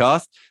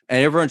podcast.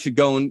 And everyone should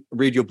go and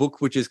read your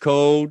book, which is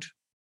called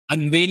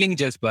Unveiling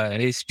Jaspa, a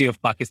History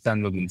of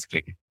Pakistan Women's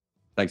Cricket.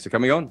 Thanks for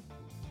coming on.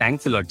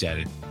 Thanks a lot,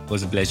 Jared. It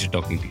was a pleasure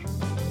talking to you.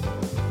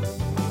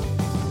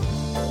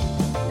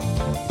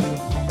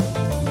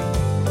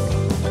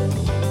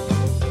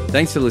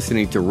 Thanks for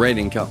listening to Red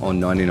Inca on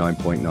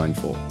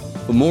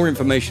 99.94. For more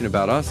information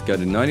about us, go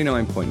to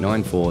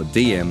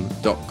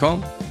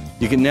 99.94dm.com.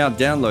 You can now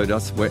download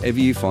us wherever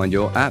you find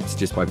your apps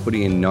just by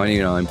putting in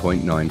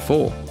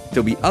 99.94.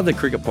 There'll be other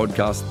cricket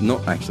podcasts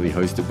not actually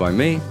hosted by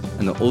me,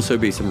 and there'll also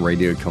be some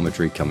radio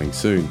commentary coming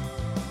soon.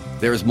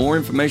 There is more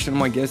information on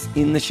my guests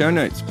in the show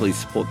notes. Please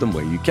support them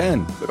where you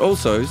can, but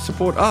also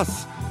support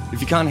us. If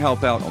you can't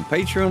help out on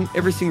Patreon,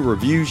 every single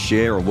review,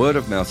 share, or word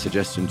of mouth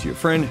suggestion to your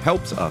friend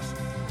helps us.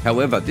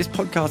 However, this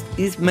podcast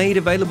is made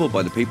available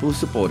by the people who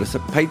support us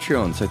at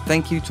Patreon, so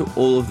thank you to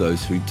all of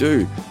those who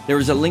do. There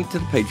is a link to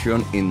the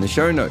Patreon in the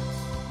show notes.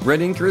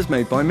 Red Inker is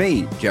made by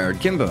me, Jared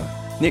Kimber.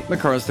 Nick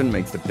McCorriston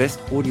makes the best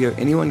audio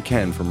anyone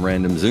can from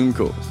random Zoom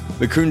calls.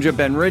 Mukunja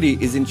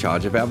Banreddy is in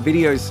charge of our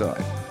video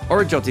side.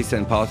 Orajoti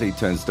Senpati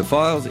turns the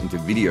files into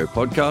video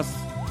podcasts,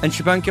 and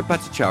Shubhankar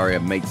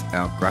Bhattacharya makes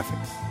our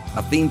graphics.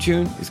 Our theme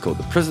tune is called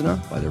The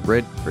Prisoner by the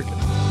Red Cricket.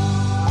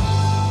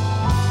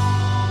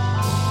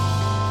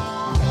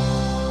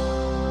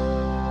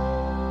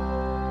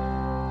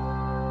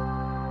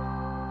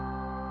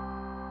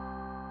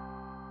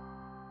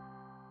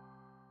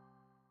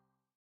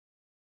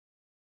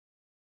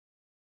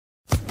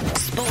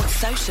 Sports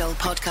Social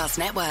Podcast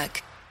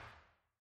Network.